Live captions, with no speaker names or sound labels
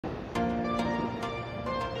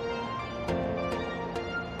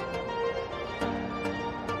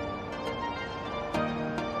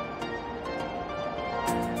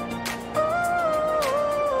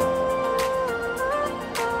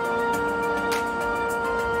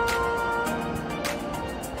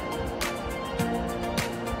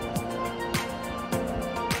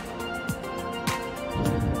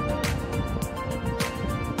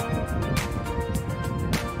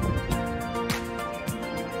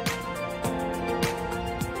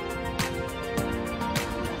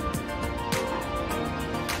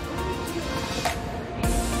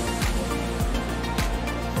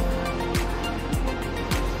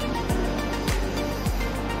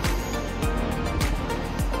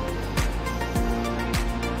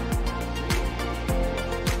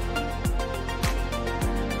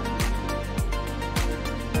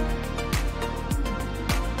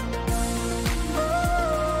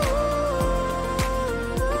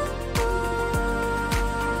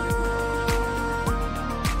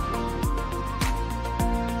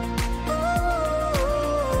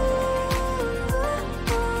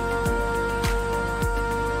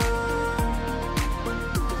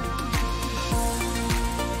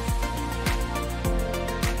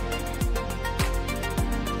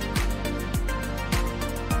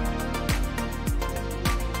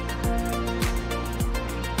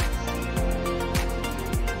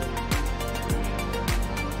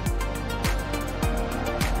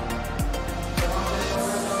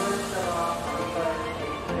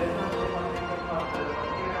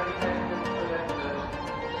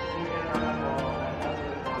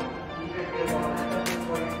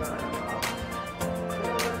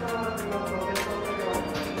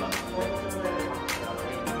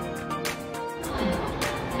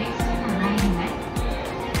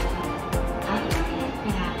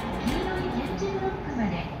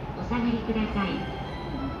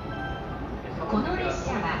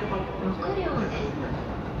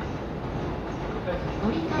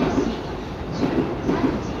折り返し13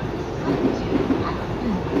時38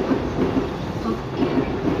分発特急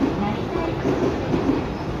成田エクスプレ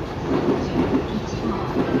ス31号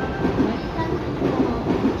成田空港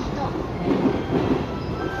行きとなりま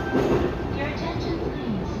す。Your attention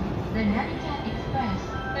please. The Narita Express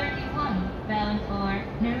 31 bound for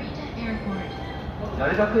Narita Airport.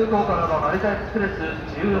 成田空港からの成田エクスプレス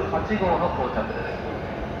18号の到着です。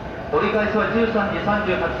折り返しは13時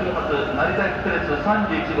38分発成田エクスプレス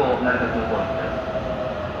31号成田空港行きで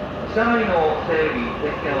す。車内の整備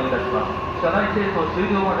点検をいたします。車内清掃終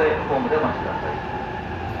了までホームでお待ちください。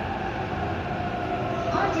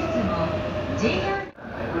本日も JR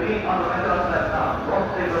グリーン&メンテナンスライナードン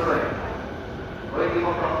ステーブルプレイウェイティン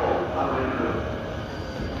グプラットフォーム&ウェイクルー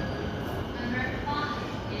Number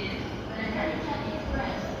 5 is the Narita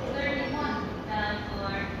Express 31 bound for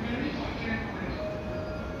Narita Airport.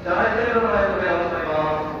 車内整備のライトで合わせ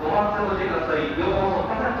ます。ご安全をご注意ください。両方の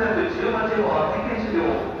パサンジャー18号は点検終了。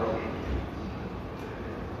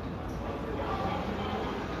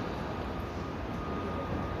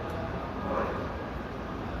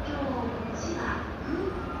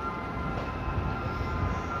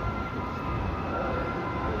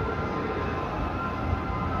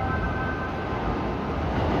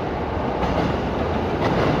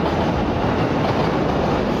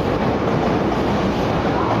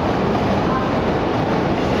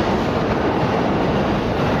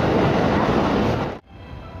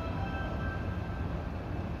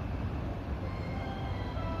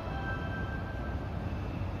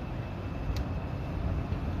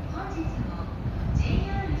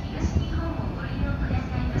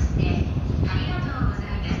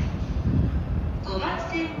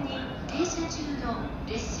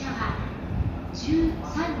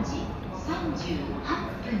13時38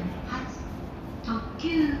分発特急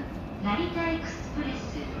成田エクスプレ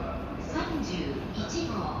ス31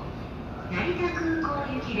号成田空港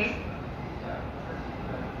行きです。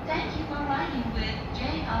 Thank you for riding with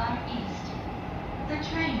JR East. The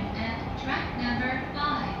train at track number 5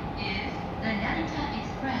 is the Narita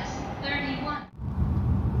Express 31.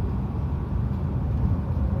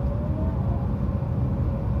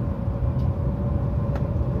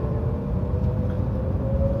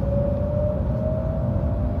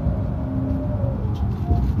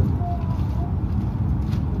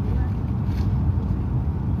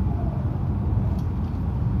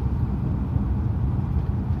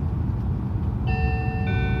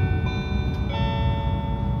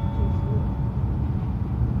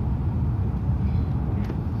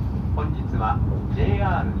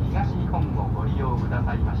 JR 東日本をご利用くだ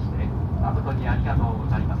さいまして誠にありがとうご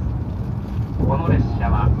ざいます。この列車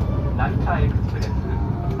は成田エクスプレス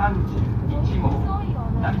31号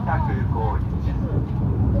成田空港行きです。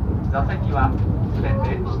座席はすべ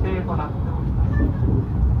て指定となっております。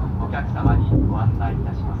お客様にご案内い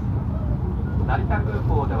たします。成田空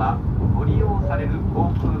港ではご利用される航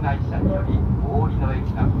空会社によりお降りの駅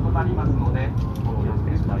が異なりますのでお気をつ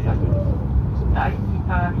けください。第2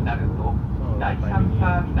ターミナルと第3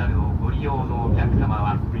ターミナルをご利用のお客様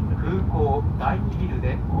は空港第2ビル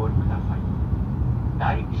でお降りください。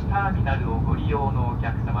第1ターミナルをご利用のお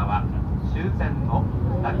客様は終点の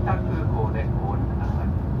成田空港でお降りください。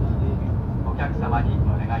お客様に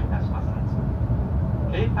お願いいたします。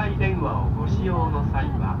携帯電話をご使用の際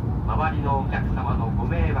は周りのお客様のご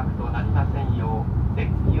迷惑となりませんようデ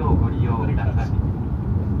ッキをご利用ください。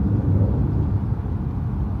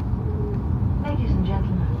 Ladies and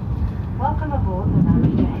gentlemen, welcome aboard the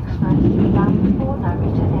Narita Express bound for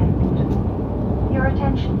Narita Airport. Your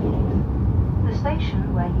attention please. The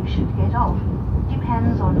station where you should get off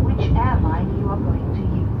depends on which airline you are going to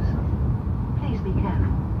use. Please be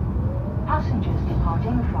careful. Passengers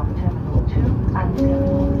departing from Terminal 2 and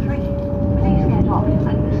Terminal 3, please get off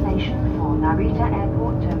at the station for Narita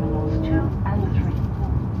Airport Terminals 2 and 3.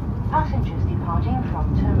 Passengers departing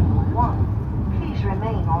from Terminal 1, please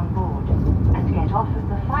remain on board and get off at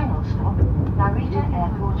the final stop, Narita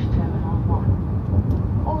Airport Terminal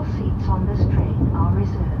 1. All seats on this train are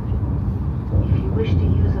reserved. If you wish to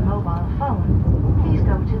use a mobile phone, please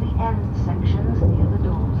go to the end sections near the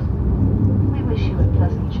doors. We wish you a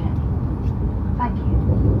pleasant journey. Thank you.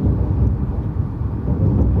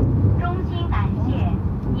 衷心感谢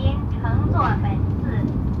您乘坐本次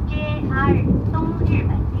JR 东日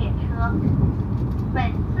本列车。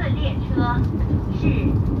本次列车是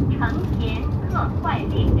成田特快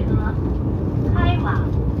列车，开往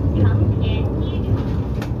成田机场。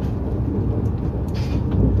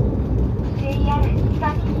JR 東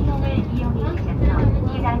日本を이용해주셔서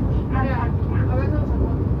기장히 감사합니다.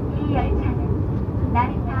 이 열차는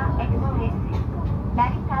나리타 엑스프레스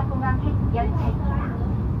나리타 공항행 열차입니다.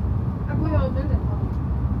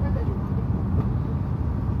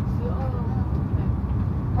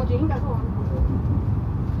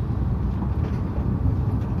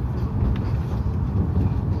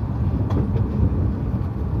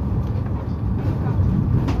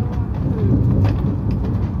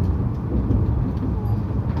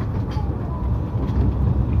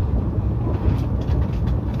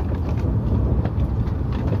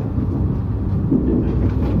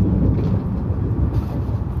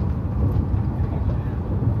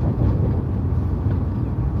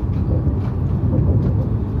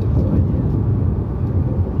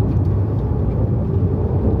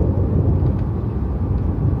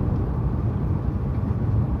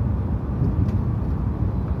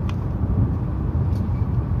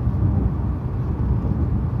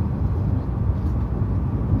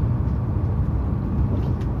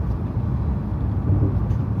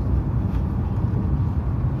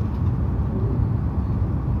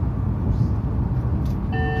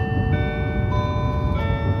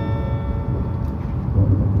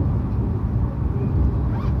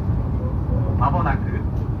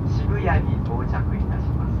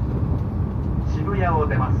 谷を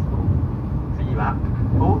出ますと次は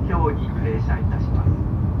東京に停車いたします。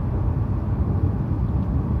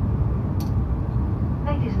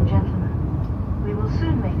 Ladies and gentlemen, we will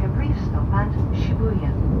soon make a brief stop at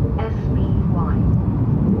Shibuya, SBY.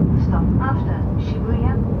 The stop after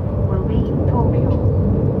Shibuya will be Tokyo.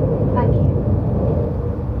 Thank you.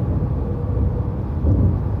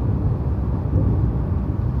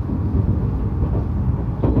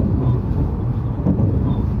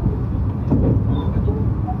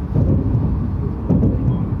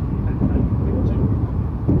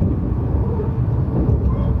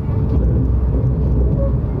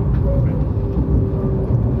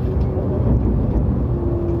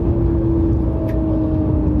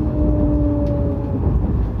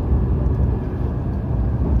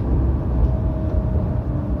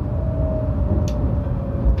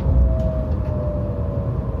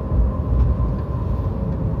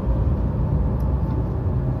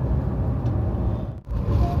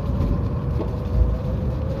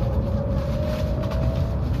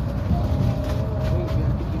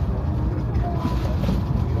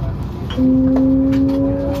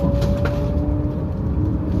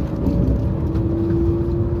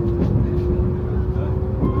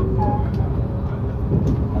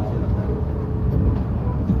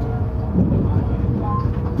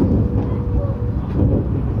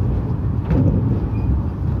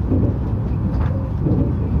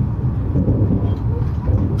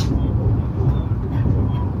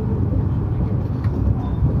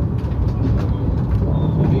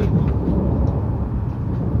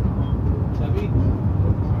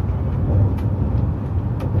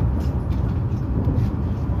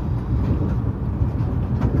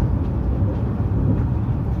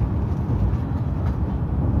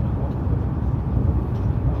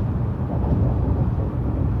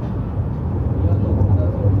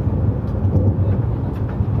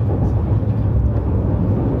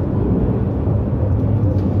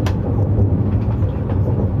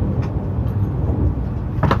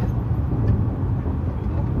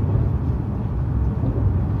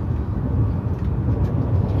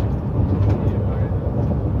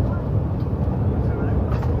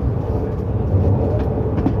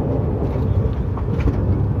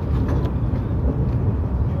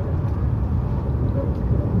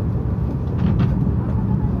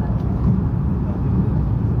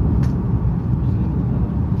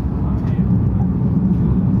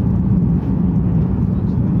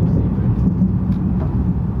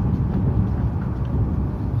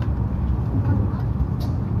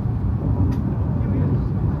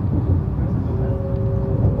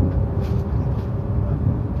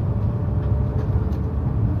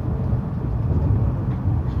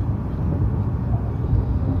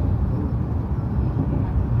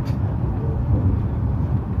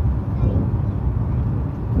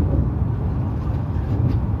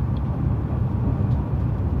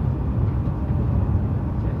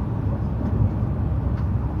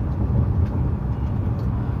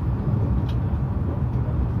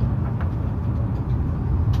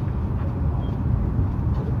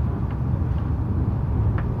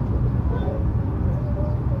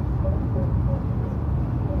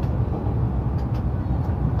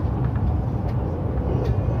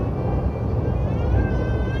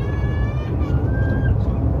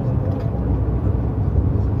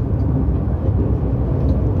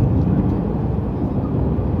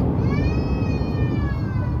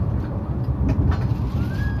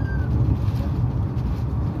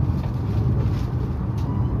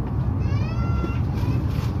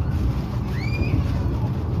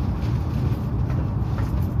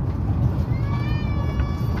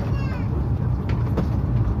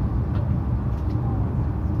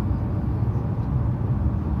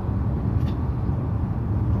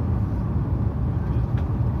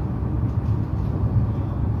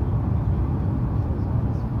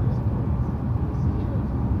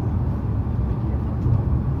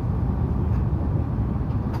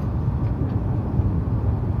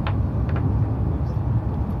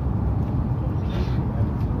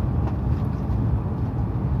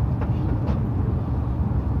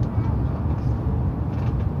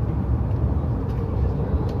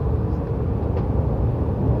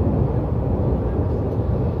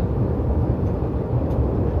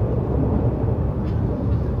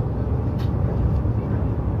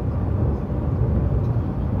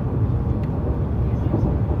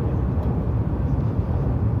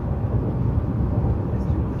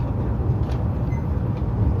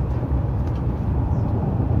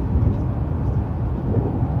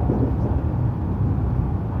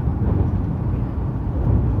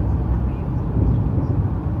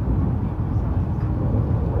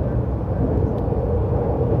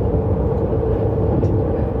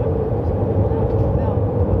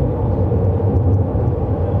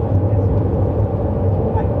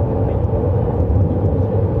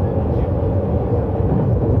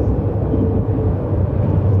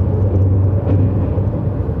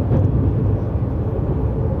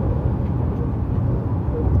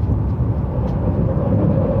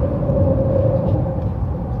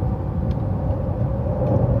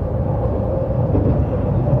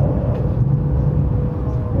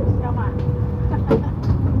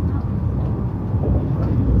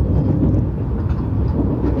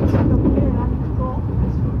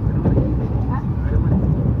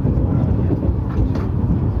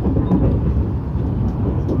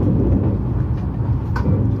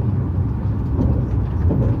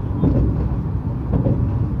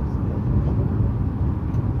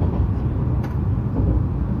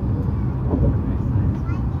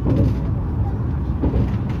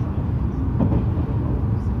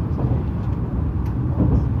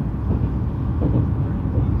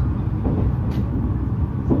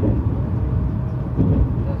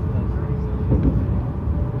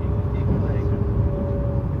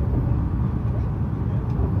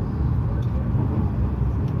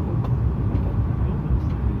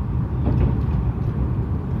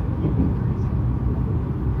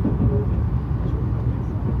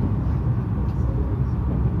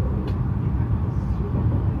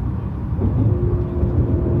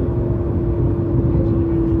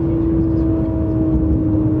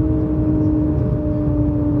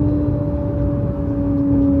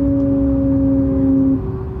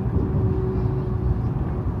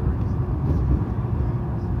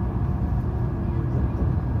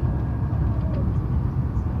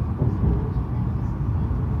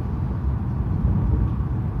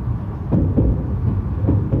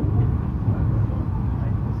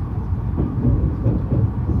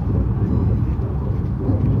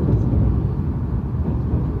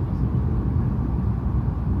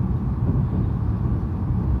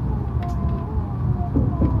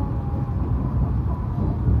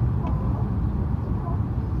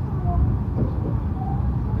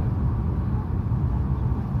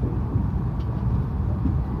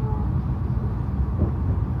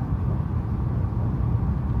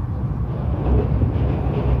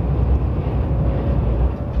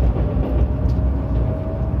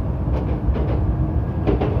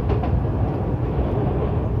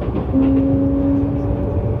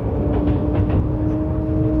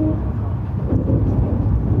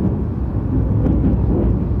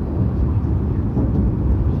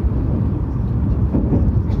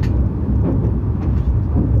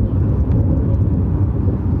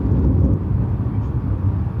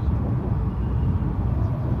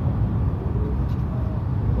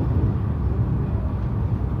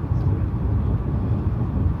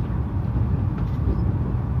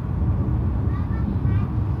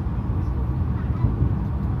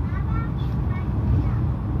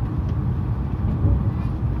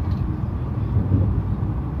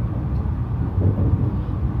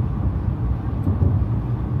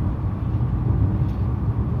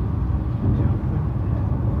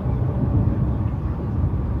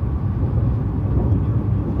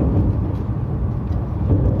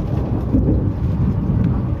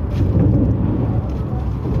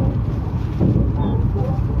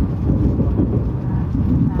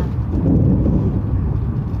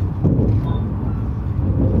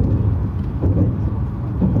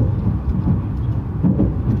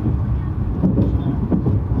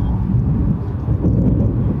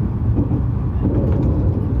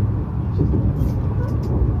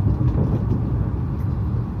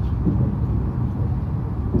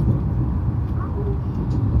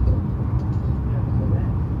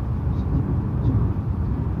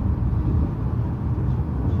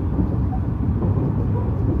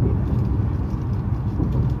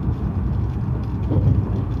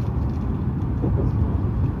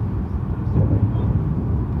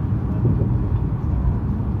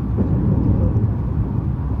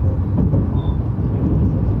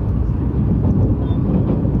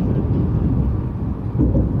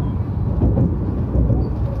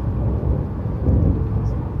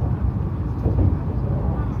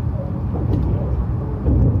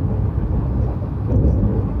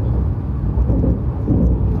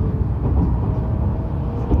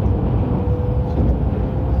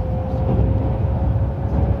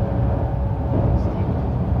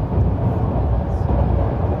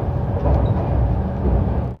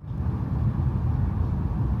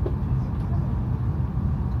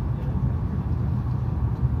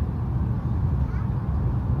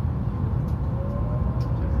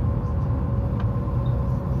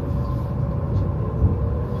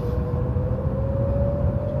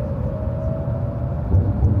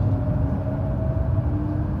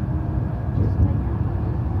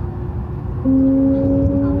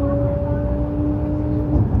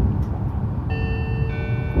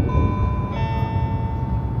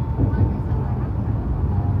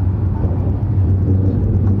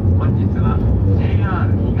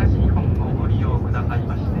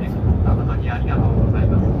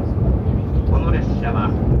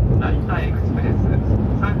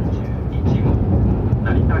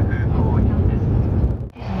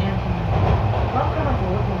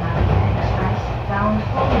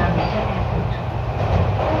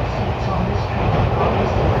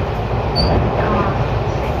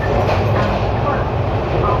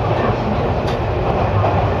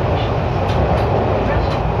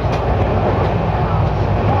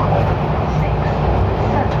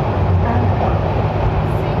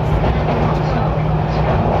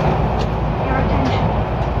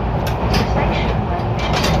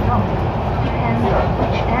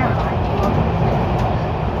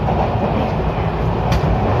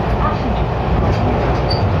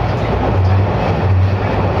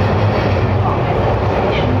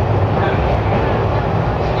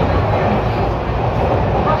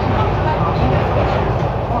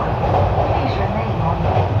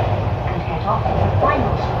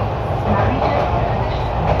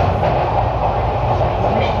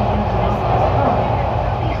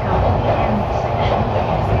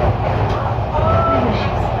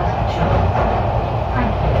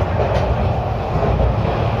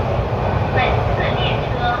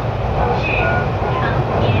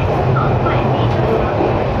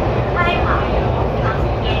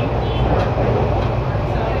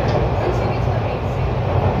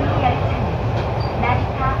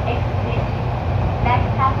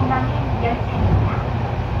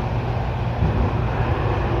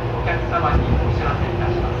 客様にお知らせいた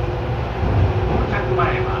します。到着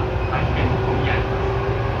前は大変混み合います。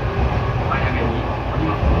お早めにお荷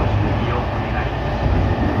物の準備をお願いいたしま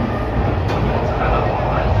す。お荷物などの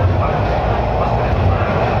安全確認を忘れのな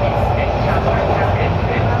いように列車到着駅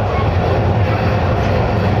でご注意ください。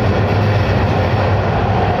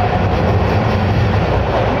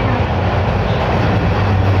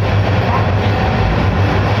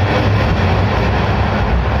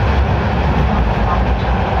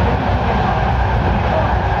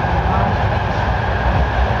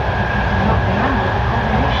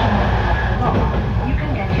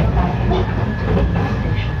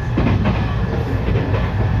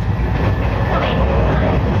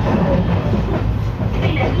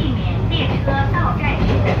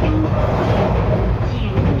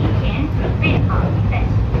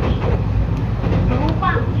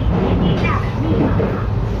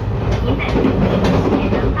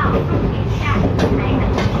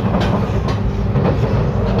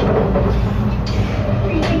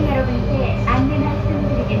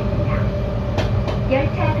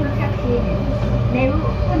열차 도착 시에는 매우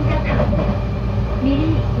혼잡합니다.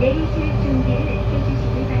 미리 내리실 준비를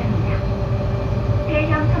해주시기 바랍니다.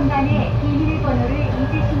 대형 선반의 비밀번호를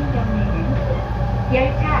잊으신 경우에는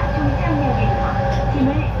열차 종착역에서 짐을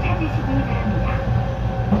찾으시기 바랍니다.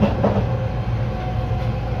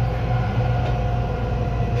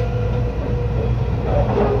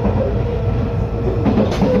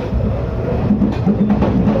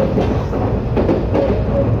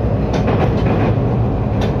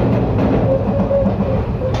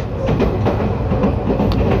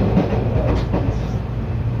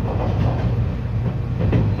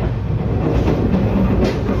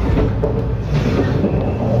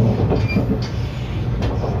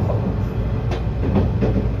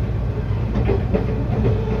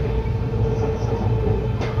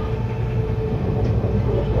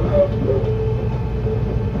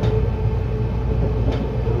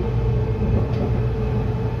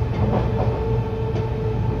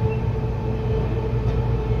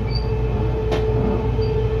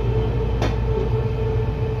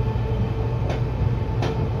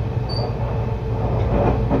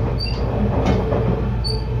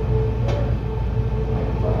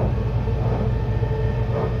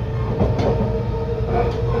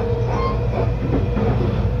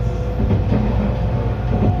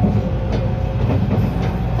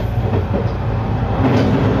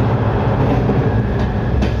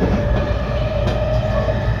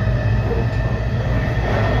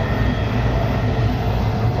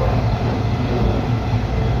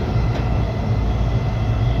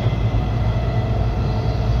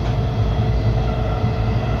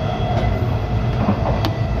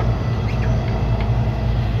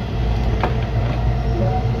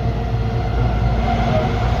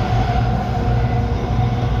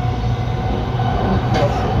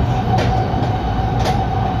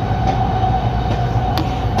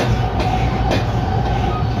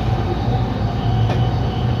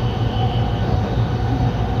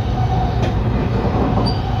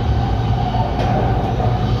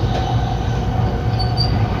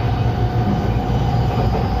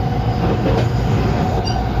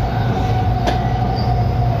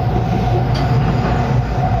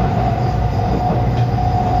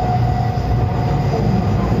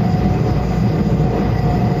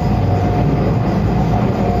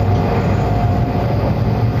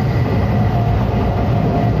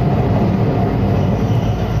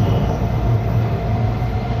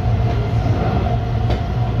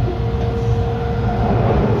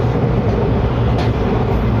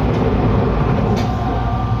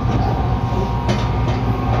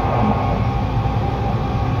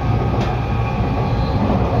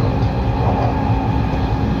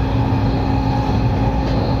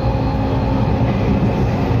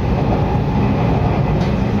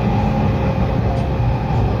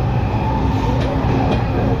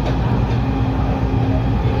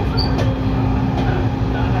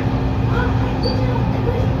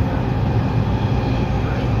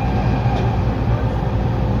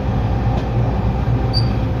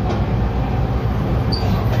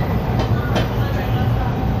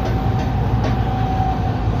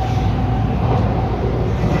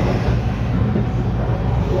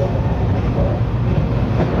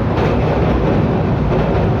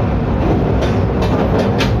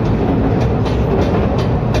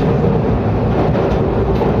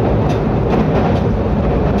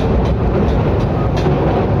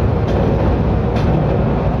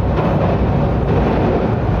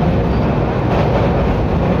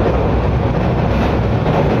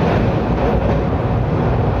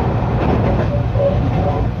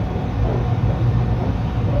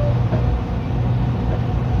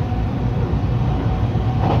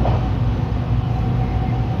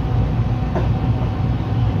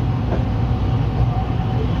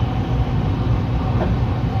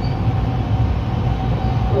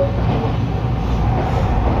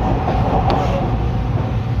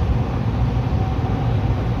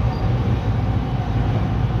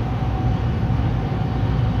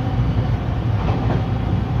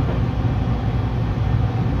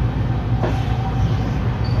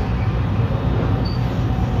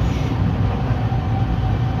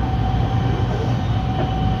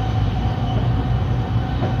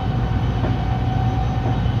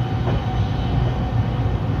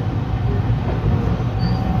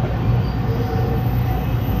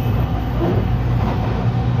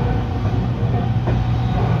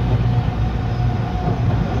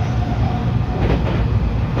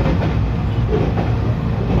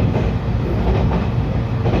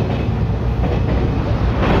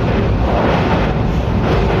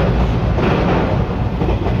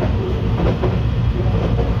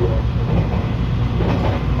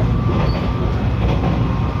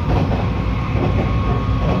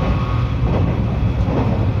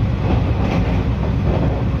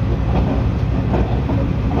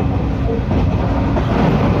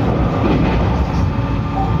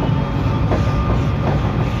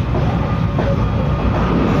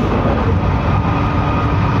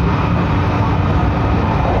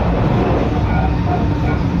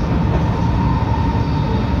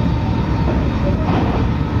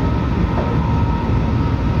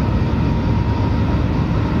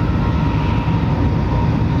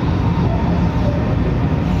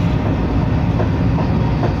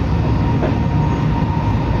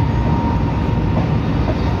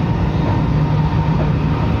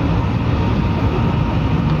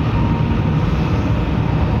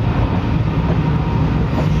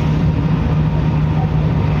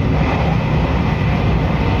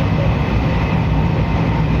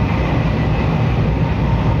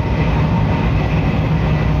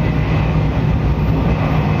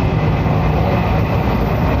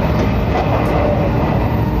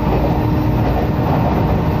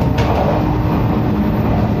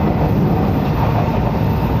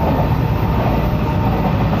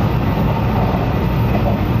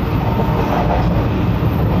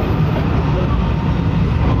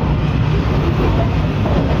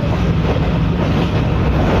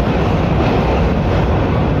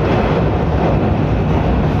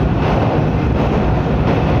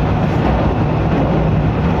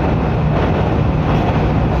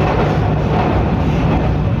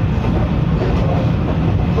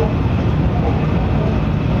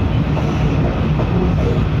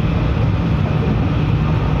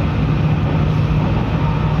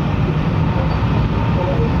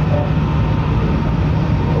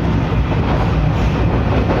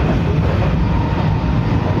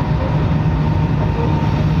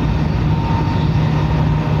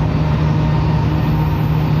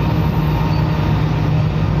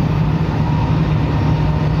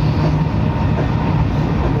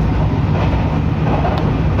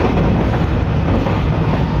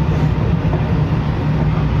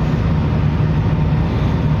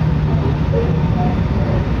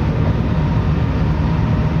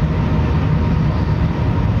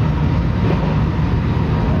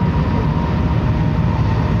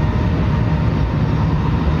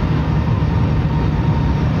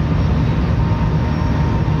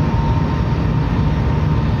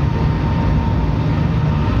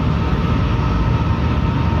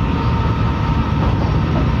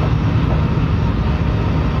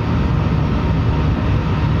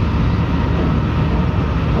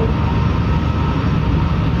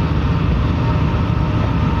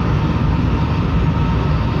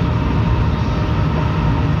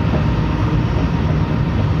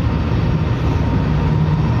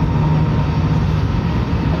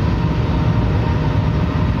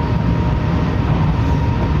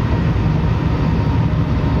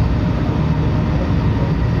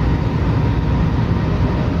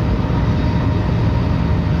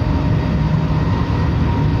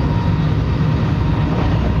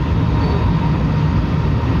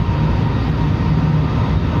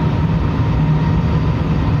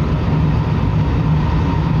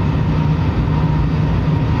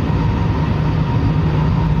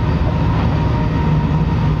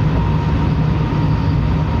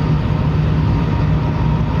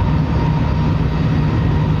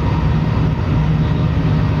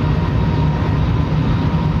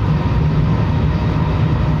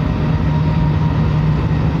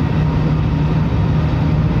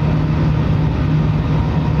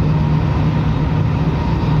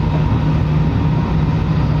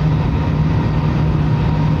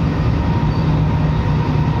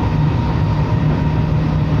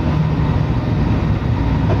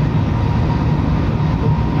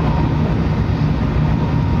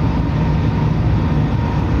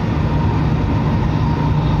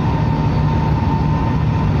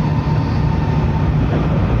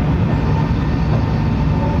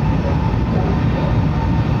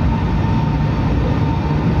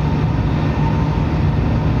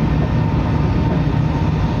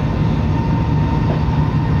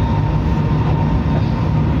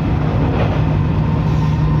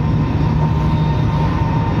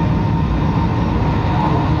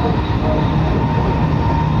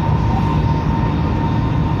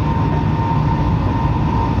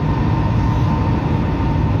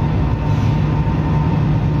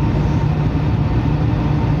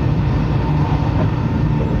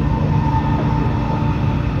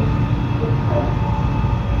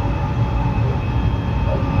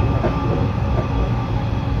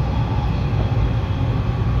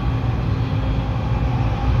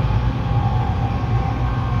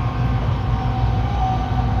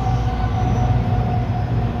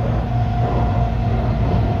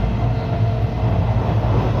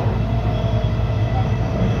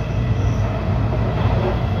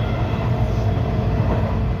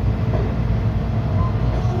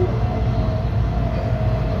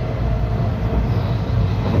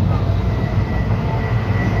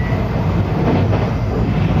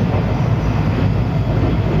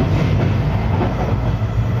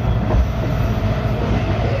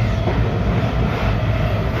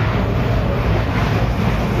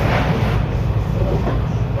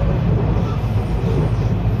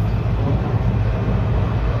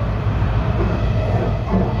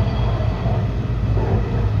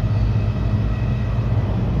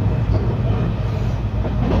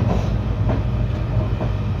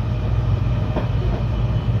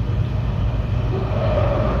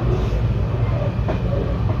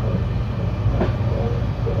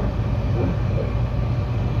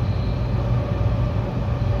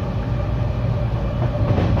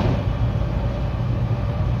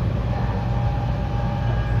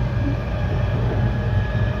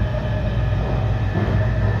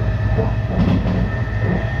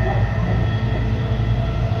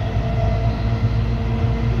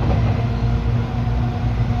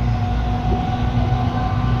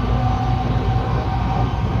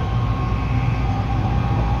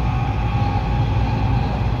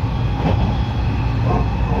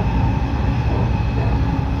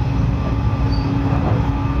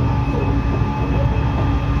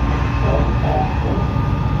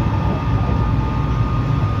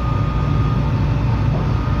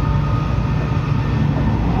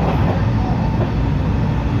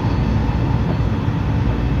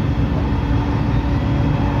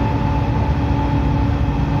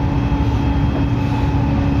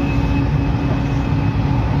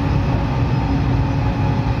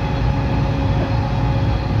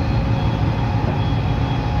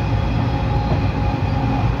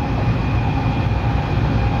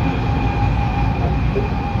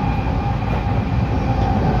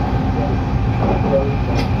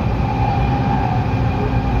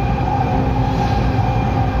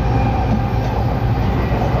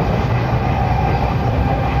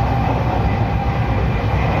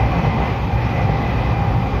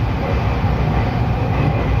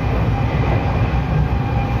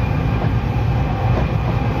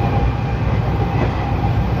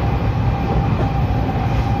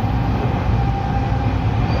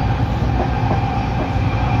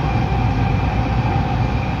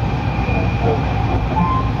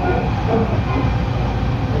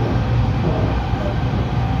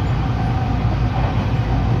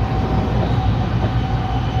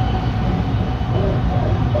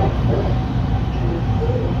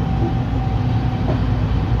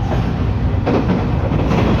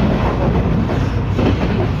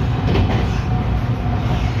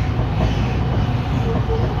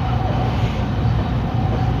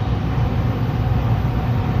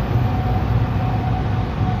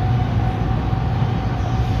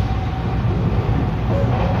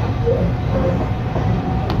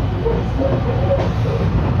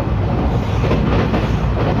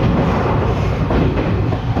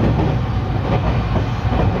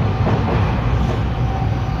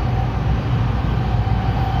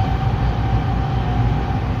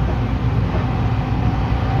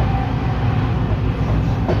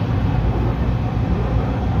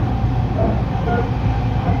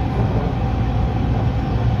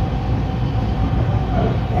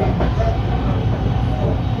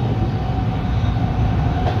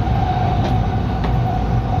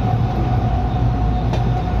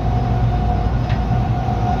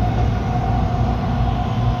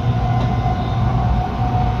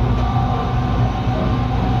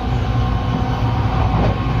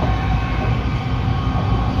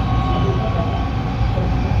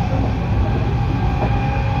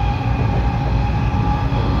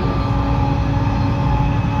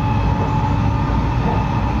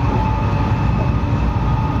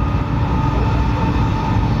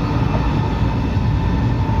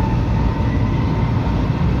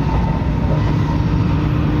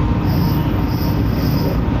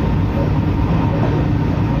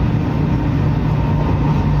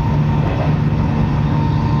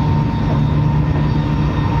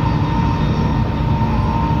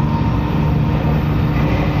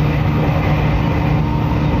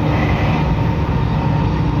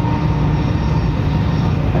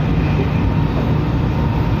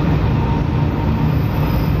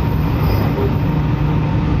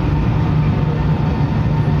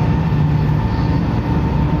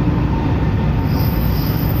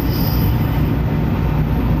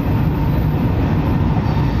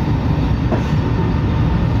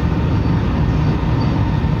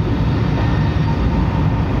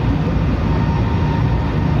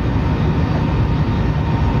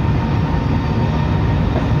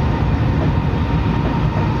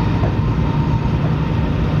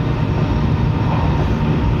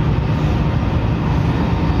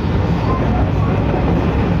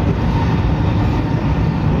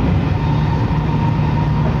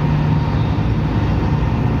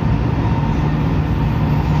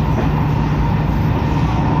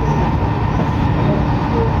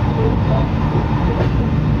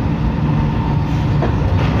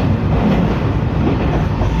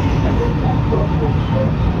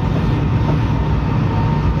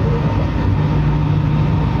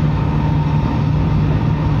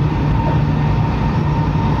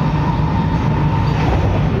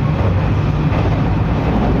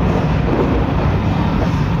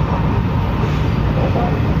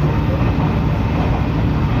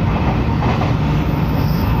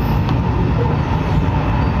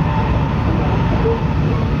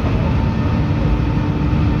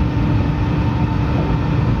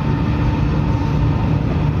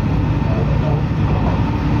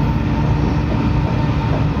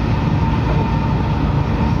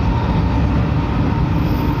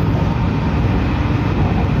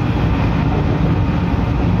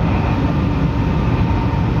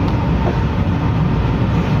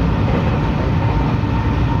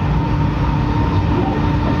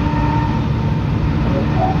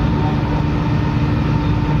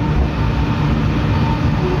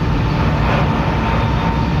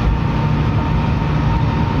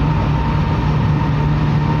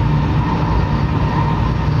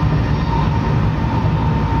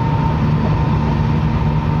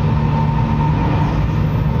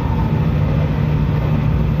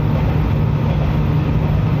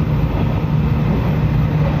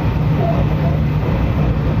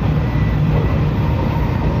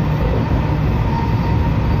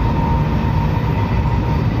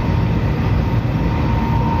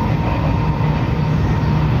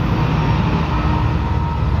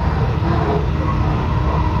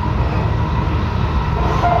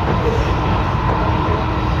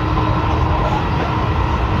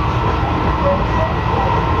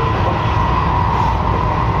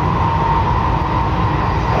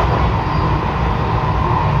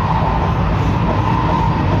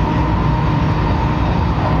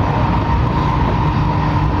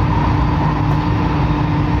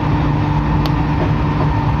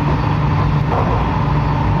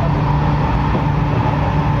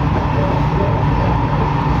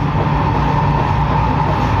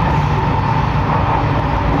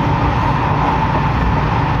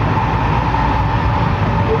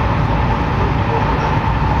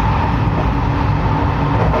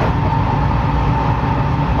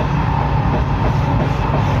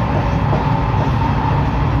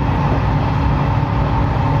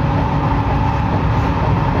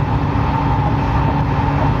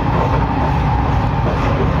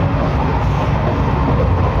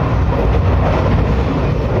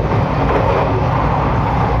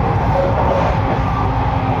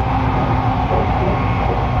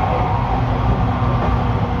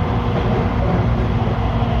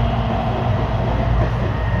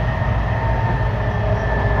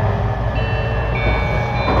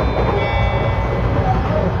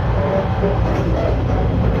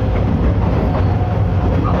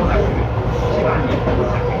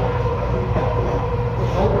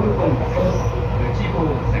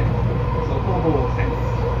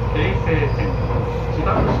 西線千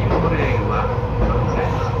葉都市モノレールはご乗り換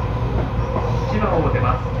えます。千葉を出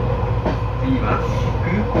ます。次は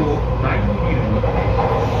空港第2ビルに停車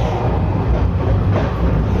です。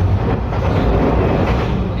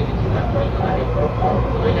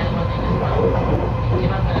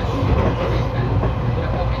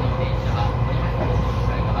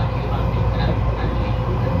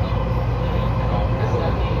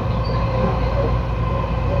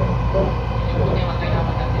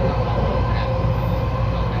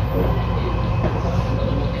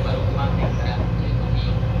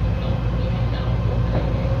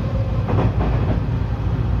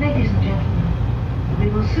Ladies and gentlemen, we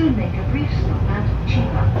will soon make a brief stop at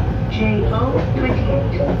Chiba,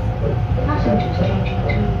 JO28. Passengers changing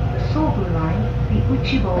to the Sobu line, the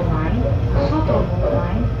Uchibo line, the Sotomo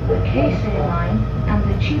line, the Keisei line, and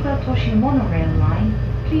the Chiba Toshi monorail line,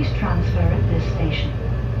 please transfer at this station.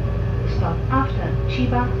 The stop after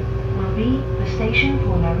Chiba will be the station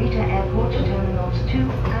for Narita Airport Terminals 2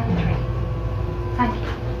 and 3. Thank you.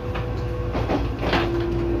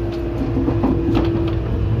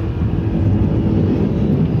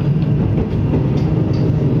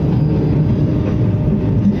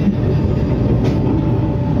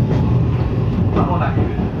 まもなく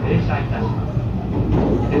停車いたします。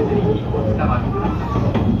手すりにおつかまりください。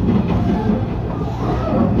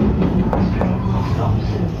This train will stop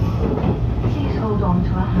soon. Please hold on to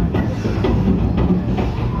a handle.